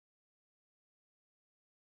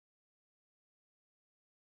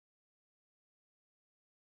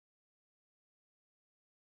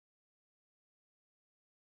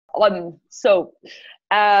So,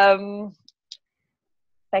 um,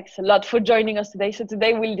 thanks a lot for joining us today. So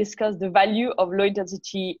today we'll discuss the value of low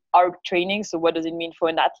intensity aerobic training. So what does it mean for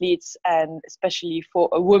an athlete and especially for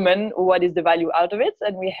a woman? What is the value out of it?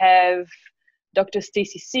 And we have Dr.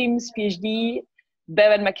 Stacy Sims, PhD,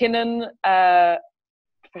 Bevan McKinnon,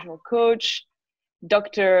 professional coach,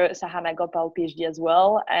 Dr. Sahana Gopal, PhD as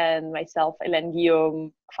well, and myself, Helene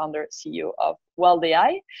Guillaume, founder, CEO of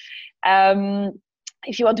WILD.AI.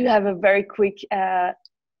 If you want to have a very quick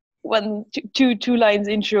two lines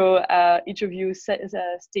intro, each of you,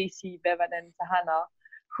 Stacy, Bevan, and Sahana,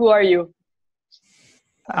 who are you?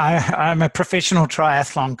 I'm a professional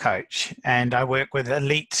triathlon coach, and I work with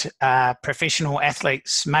elite professional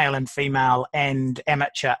athletes, male and female, and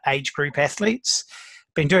amateur age group athletes.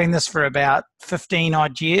 Been doing this for about 15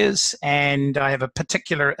 odd years, and I have a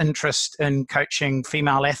particular interest in coaching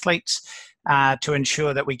female athletes to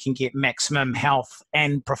ensure that we can get maximum health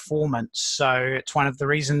and performance. So it's one of the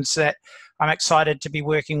reasons that I'm excited to be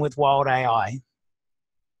working with WILD.AI.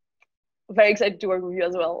 Very excited to work with you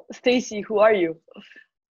as well. Stacy, who are you?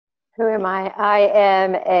 Who am I? I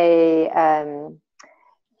am a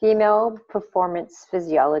female performance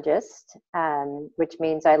physiologist, which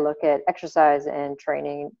means I look at exercise and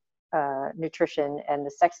training, nutrition, and the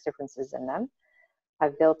sex differences in them.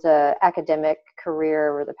 I've built an academic career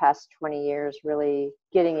over the past 20 years, really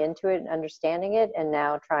getting into it and understanding it, and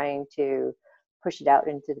now trying to push it out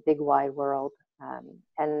into the big wide world.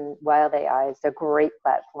 And WILD.AI is a great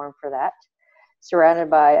platform for that, surrounded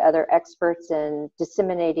by other experts and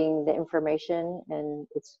disseminating the information, and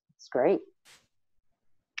it's great.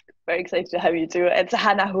 Very excited to have you too. And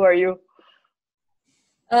Sahana, who are you?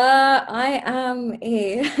 I am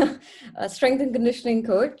a strength and conditioning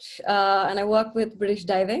coach, and I work with British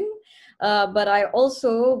Diving, but I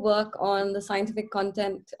also work on the scientific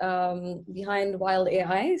content behind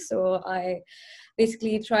WILD.AI. So I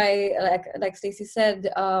basically try, like Stacy said,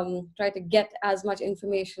 try to get as much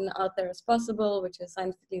information out there as possible, which is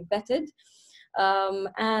scientifically vetted.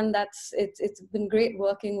 And it's been great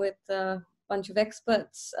working with a bunch of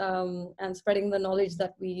experts and spreading the knowledge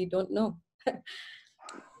that we don't know.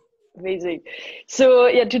 Amazing. So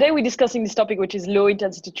yeah, today we're discussing this topic, which is low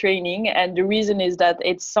intensity training. And the reason is that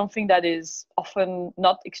it's something that is often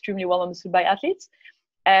not extremely well understood by athletes.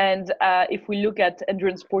 And if we look at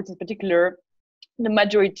endurance sports in particular, the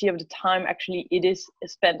majority of the time actually it is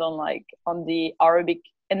spent on the aerobic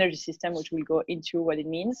energy system, which we'll go into what it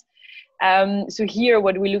means. So here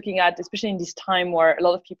what we're looking at, especially in this time where a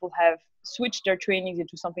lot of people have switched their trainings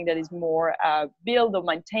into something that is more build or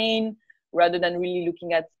maintain, rather than really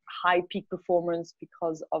looking at high peak performance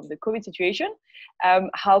because of the COVID situation.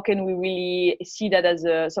 How can we really see that as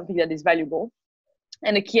something that is valuable?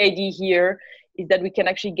 And the key idea here is that we can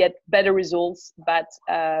actually get better results, but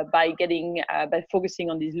by focusing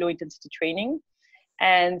on this low intensity training.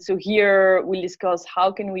 And so here we'll discuss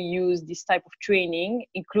how can we use this type of training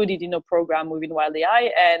included in a program within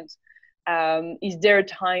WILD.AI, and is there a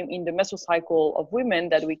time in the menstrual cycle of women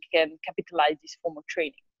that we can capitalize this form of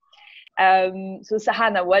training? So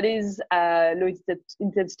Sahana, what is low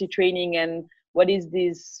intensity training, and what is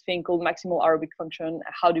this thing called maximal aerobic function?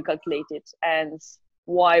 How do you calculate it, and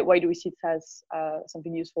why do we see it as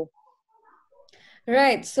something useful?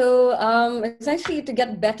 Right. So essentially, to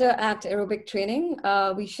get better at aerobic training,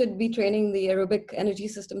 we should be training the aerobic energy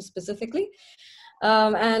system specifically.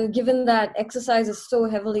 And given that exercise is so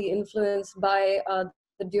heavily influenced by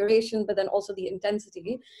the duration, but then also the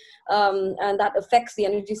intensity, and that affects the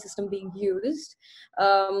energy system being used.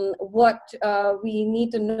 What we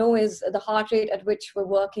need to know is the heart rate at which we're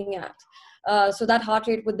working at. So that heart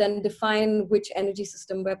rate would then define which energy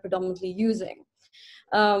system we're predominantly using.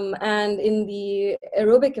 And in the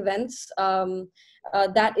aerobic events,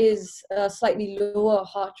 that is a slightly lower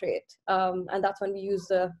heart rate, and that's when we use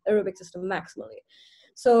the aerobic system maximally.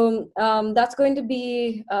 So that's going to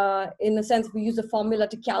be, in a sense, we use a formula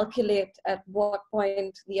to calculate at what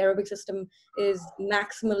point the aerobic system is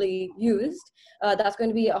maximally used. That's going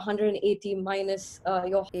to be 180 minus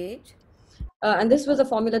your age. And this was a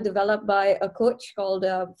formula developed by a coach called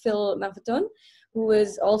Phil Maffetone, who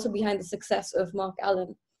is also behind the success of Mark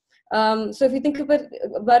Allen. So if you think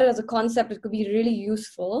about it as a concept, it could be really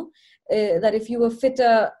useful that if you were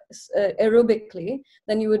fitter aerobically,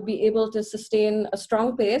 then you would be able to sustain a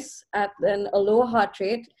strong pace at then a lower heart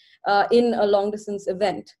rate in a long distance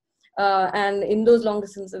event. And in those long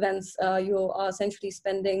distance events, you are essentially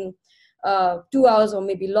spending 2 hours or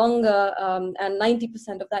maybe longer, and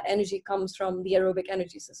 90% of that energy comes from the aerobic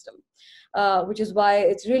energy system, which is why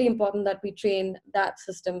it's really important that we train that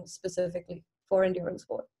system specifically for endurance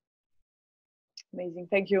sport. Amazing,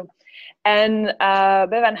 thank you. And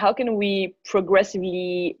Bevan, how can we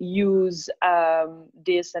progressively use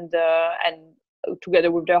this and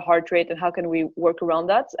together with the heart rate, and how can we work around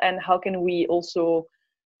that? And how can we also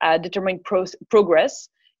determine progress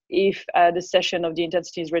if the session of the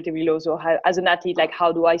intensity is relatively low? So as an athlete, like,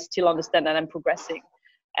 how do I still understand that I'm progressing?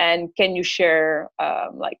 And can you share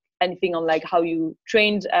like anything on like how you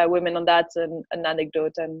trained women on that, and an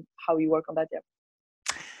anecdote and how you work on that? Yeah.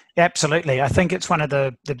 Absolutely. I think it's one of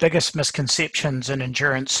the biggest misconceptions in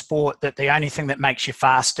endurance sport, that the only thing that makes you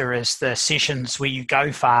faster is the sessions where you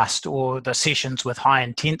go fast or the sessions with high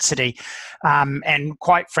intensity. And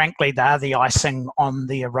quite frankly, they're the icing on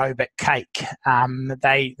the aerobic cake.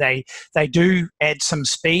 They do add some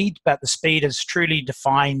speed, but the speed is truly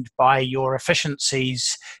defined by your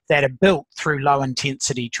efficiencies that are built through low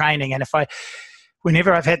intensity training. And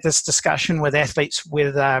whenever I've had this discussion with athletes,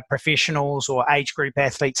 with professionals or age group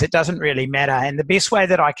athletes, it doesn't really matter. And the best way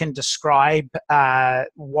that I can describe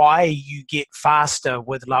why you get faster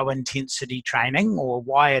with low intensity training, or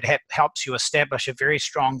why it helps you establish a very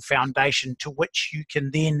strong foundation to which you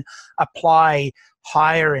can then apply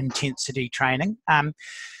higher intensity training.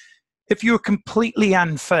 If you're completely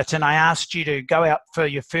unfit and I asked you to go out for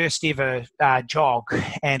your first ever jog,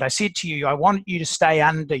 and I said to you, I want you to stay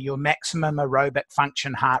under your maximum aerobic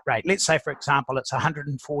function heart rate. Let's say, for example, it's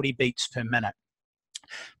 140 beats per minute.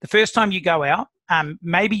 The first time you go out,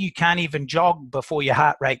 maybe you can't even jog before your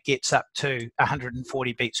heart rate gets up to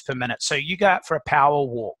 140 beats per minute. So you go out for a power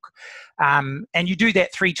walk, and you do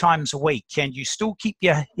that 3 times a week, and you still keep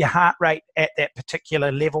your heart rate at that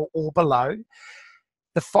particular level or below.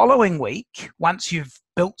 The following week, once you've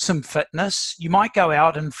built some fitness, you might go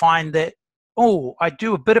out and find that, oh, I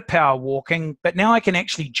do a bit of power walking, but now I can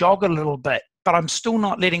actually jog a little bit, but I'm still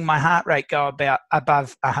not letting my heart rate go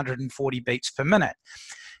above 140 beats per minute.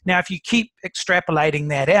 Now, if you keep extrapolating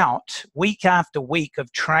that out, week after week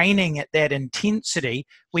of training at that intensity,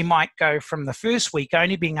 we might go from the first week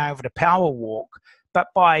only being able to power walk, but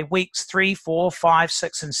by weeks 3, 4, 5,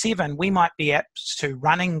 6, and 7, we might be up to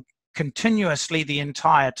running continuously the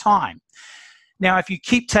entire time. Now, if you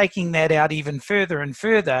keep taking that out even further and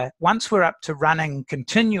further, once we're up to running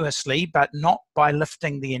continuously, but not by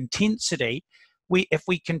lifting the intensity, if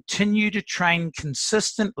we continue to train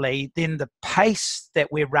consistently, then the pace that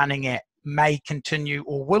we're running at may continue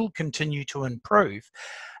or will continue to improve.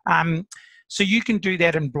 So you can do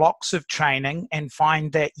that in blocks of training and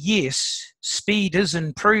find that, yes, speed is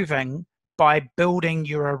improving by building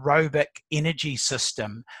your aerobic energy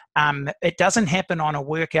system. It doesn't happen on a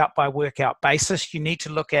workout by workout basis. You need to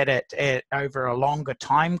look at it over a longer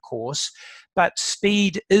time course, but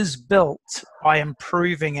speed is built by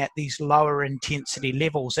improving at these lower intensity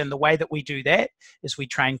levels. And the way that we do that is we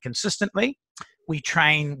train consistently, we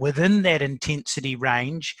train within that intensity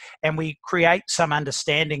range, and we create some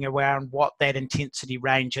understanding around what that intensity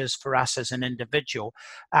range is for us as an individual.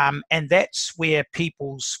 And that's where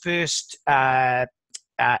people's first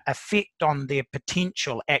effect on their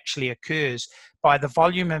potential actually occurs, by the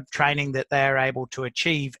volume of training that they are able to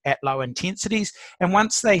achieve at low intensities. And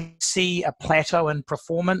once they see a plateau in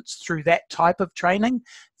performance through that type of training,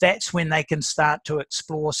 that's when they can start to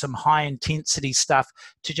explore some high intensity stuff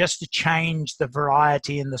to change the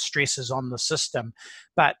variety and the stresses on the system.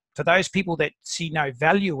 But for those people that see no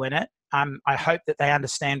value in it, I hope that they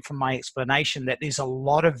understand from my explanation that there's a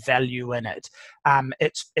lot of value in it.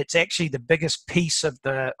 It's actually the biggest piece of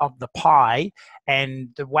the pie, and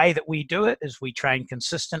the way that we do it is we train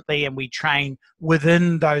consistently and we train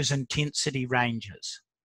within those intensity ranges.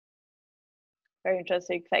 Very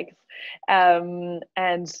interesting, thanks. And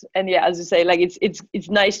yeah, as you say, like it's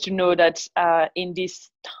nice to know that in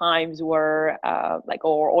these times where like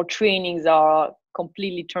our trainings are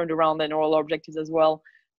completely turned around and all our objectives as well,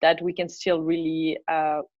 that we can still really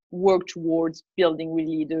work towards building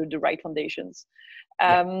really the right foundations.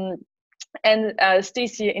 And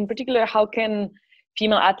Stacy, in particular, how can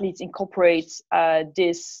female athletes incorporate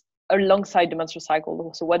this alongside the menstrual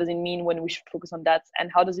cycle? So what does it mean when we should focus on that, and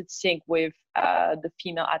how does it sync with the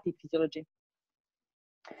female athlete physiology?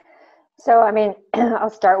 So, I mean, I'll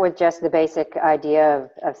start with just the basic idea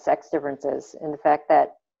of sex differences, and the fact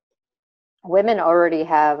that women already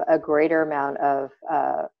have a greater amount of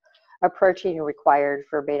a protein required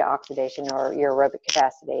for beta oxidation or your aerobic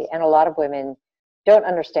capacity. And a lot of women don't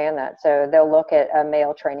understand that. So they'll look at a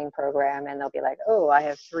male training program and they'll be like, oh, I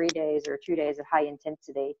have 3 days or 2 days of high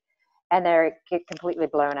intensity. And they get completely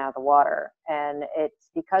blown out of the water. And it's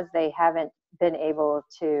because they haven't been able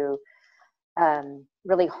to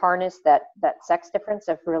really harness that sex difference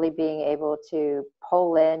of really being able to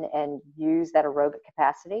pull in and use that aerobic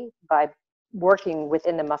capacity by working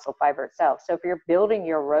within the muscle fiber itself. So if you're building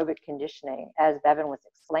your aerobic conditioning, as Bevan was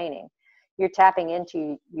explaining, you're tapping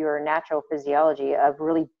into your natural physiology of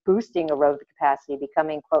really boosting aerobic capacity,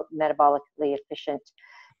 becoming, quote, metabolically efficient,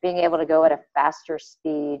 being able to go at a faster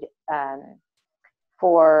speed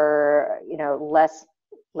for, you know, less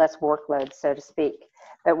workload, so to speak.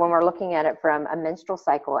 But when we're looking at it from a menstrual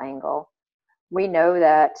cycle angle, we know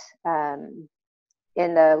that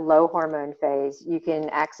in the low hormone phase, you can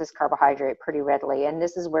access carbohydrate pretty readily. And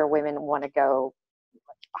this is where women want to go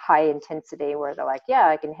high intensity, where they're like, yeah,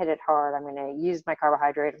 I can hit it hard. I'm going to use my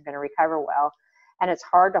carbohydrate. I'm going to recover well. And it's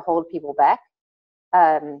hard to hold people back.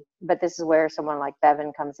 But this is where someone like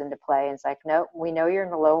Bevan comes into play. And it's like, no, we know you're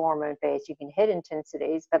in the low hormone phase. You can hit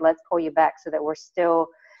intensities, but let's pull you back so that we're still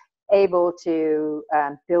able to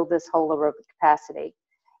build this whole aerobic capacity.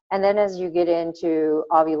 And then as you get into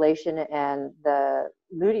ovulation and the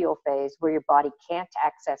luteal phase, where your body can't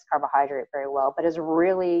access carbohydrate very well, but is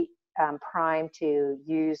really primed to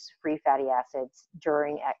use free fatty acids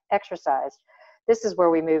during exercise, this is where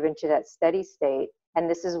we move into that steady state. And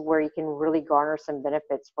this is where you can really garner some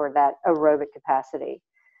benefits for that aerobic capacity.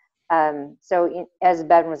 So as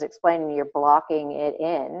Ben was explaining, you're blocking it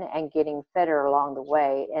in and getting fitter along the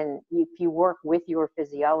way. And if you work with your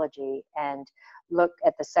physiology and look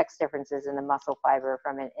at the sex differences in the muscle fiber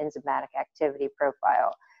from an enzymatic activity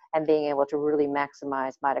profile, and being able to really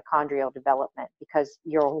maximize mitochondrial development because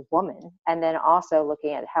you're a woman, and then also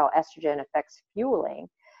looking at how estrogen affects fueling,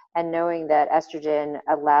 and knowing that estrogen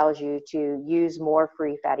allows you to use more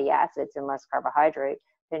free fatty acids and less carbohydrate,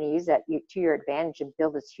 then you use that to your advantage and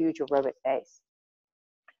build this huge aerobic base.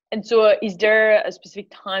 And so is there a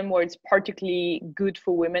specific time where it's particularly good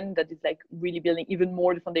for women, that is like really building even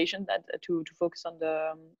more the foundation, that to focus on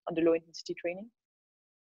the low intensity training?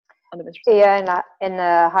 On the menstrual cycle? Yeah, in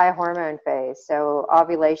the high hormone phase. So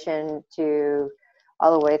ovulation to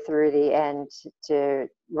all the way through the end to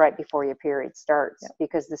right before your period starts,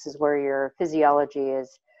 because this is where your physiology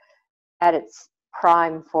is at its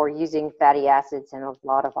prime for using fatty acids and a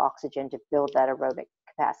lot of oxygen to build that aerobic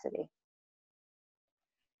capacity.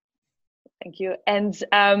 Thank you. And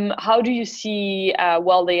how do you see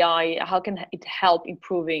WILD.AI, how can it help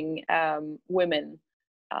improving women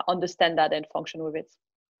understand that and function with it?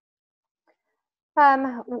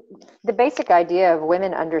 The basic idea of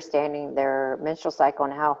women understanding their menstrual cycle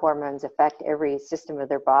and how hormones affect every system of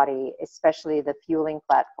their body, especially the fueling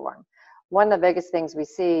platform. One of the biggest things we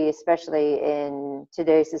see, especially in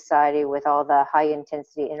today's society with all the high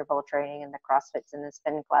intensity interval training and the CrossFits and the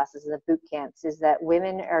spin classes and the boot camps, is that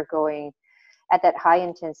women are going at that high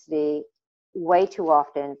intensity way too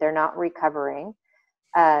often. They're not recovering.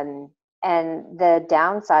 And the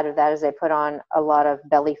downside of that is they put on a lot of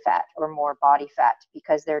belly fat or more body fat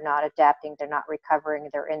because they're not adapting, they're not recovering,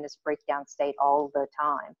 they're in this breakdown state all the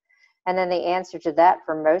time. And then the answer to that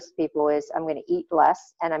for most people is, I'm going to eat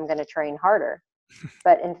less and I'm going to train harder.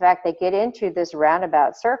 But in fact, they get into this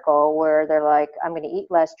roundabout circle where they're like, I'm going to eat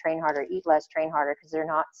less, train harder, because they're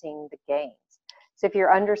not seeing the gains. So if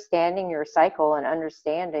you're understanding your cycle and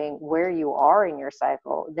understanding where you are in your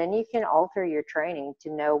cycle, then you can alter your training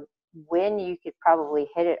to know when you could probably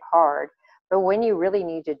hit it hard, but when you really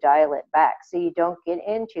need to dial it back, so you don't get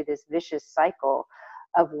into this vicious cycle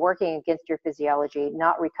of working against your physiology,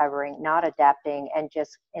 not recovering, not adapting, and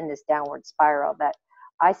just in this downward spiral that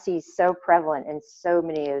I see so prevalent in so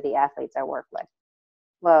many of the athletes I work with.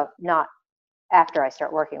 Well, not after I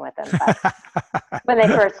start working with them, but when they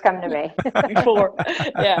first come to me. Before,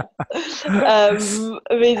 yeah.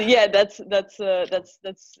 Amazing. Yeah, that's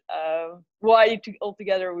why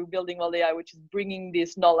altogether we're building WILD.AI, which is bringing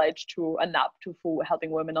this knowledge to an app for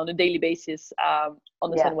helping women on a daily basis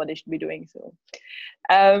understand what they should be doing. So,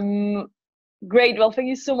 great. Well, thank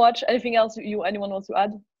you so much. Anything else anyone wants to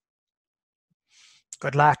add?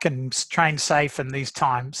 Good luck and train safe in these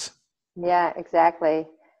times. Yeah, exactly.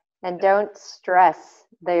 And don't stress.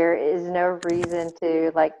 There is no reason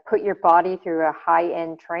to put your body through a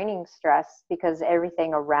high-end training stress, because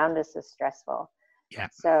everything around us is stressful. Yeah.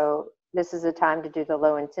 So this is a time to do the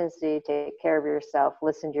low intensity, take care of yourself,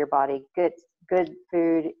 listen to your body, good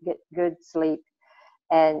food, get good sleep,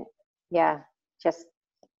 and just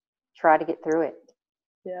try to get through it.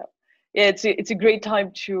 Yeah. Yeah, it's a great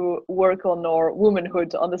time to work on our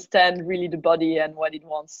womanhood, understand really the body and what it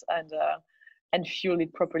wants, and fuel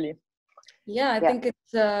it properly. Yeah, I think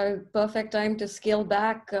it's a perfect time to scale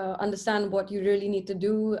back, understand what you really need to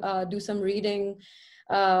do some reading,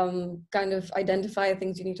 kind of identify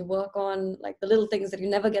things you need to work on, like the little things that you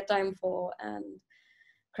never get time for, and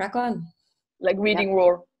crack on. Like reading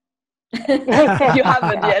Roar. You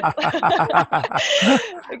haven't yet.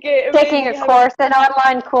 Okay, taking a course, an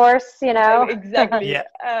online course, you know. Exactly. Yeah.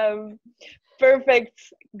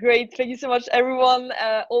 Perfect. Great. Thank you so much, everyone.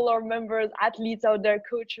 All our members, athletes out there,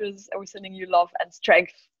 coaches, we're sending you love and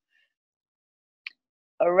strength.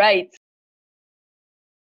 All right.